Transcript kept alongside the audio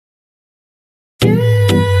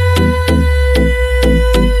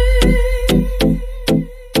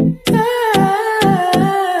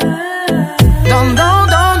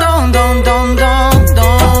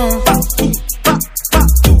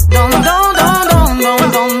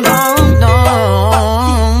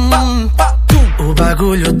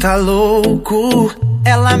fica louco,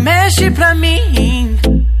 ela mexe pra mim,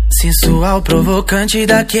 sensual, provocante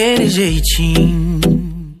daquele jeitinho.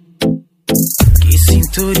 Que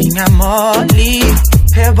cinturinha mole,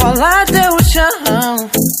 rebola até o chão.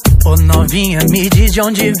 Ô novinha, me diz de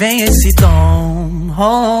onde vem esse dom.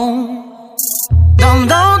 Dom,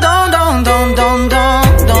 dom, dom, dom, dom, dom, dom,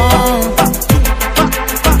 dom.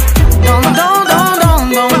 Dom, dom, dom,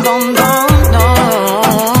 dom, dom, dom, dom.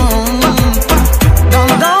 Dom,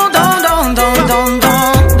 dom, dom, dom, dom, dom,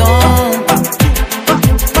 dom.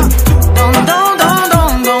 Dom, dom,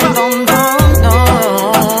 dom, dom, dom, dom,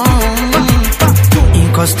 dom.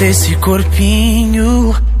 Encosta esse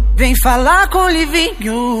corpinho, vem falar com o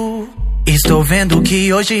Livinho. Estou vendo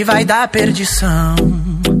que hoje vai dar perdição.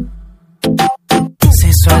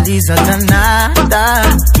 Sensualiza danada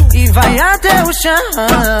e vai até o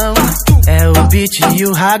chão. É o beat e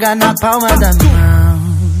o raga na palma da mão.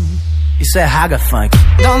 Isso é raga funk.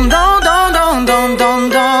 Dom, dom, dom, dom, dom, dom,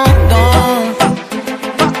 dom, dom.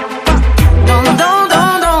 Dom, dom,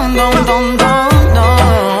 dom, dom, dom, dom, dom.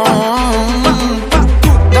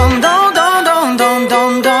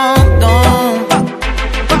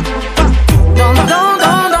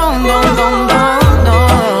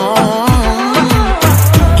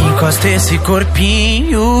 Esse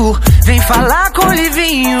corpinho, vem falar com o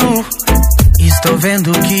Livinho. Estou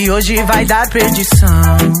vendo que hoje vai dar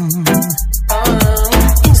perdição.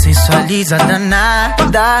 Sensualiza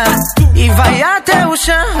danada e vai até o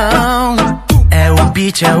chão. É o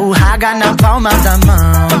beat, é o raga na palma da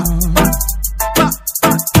mão.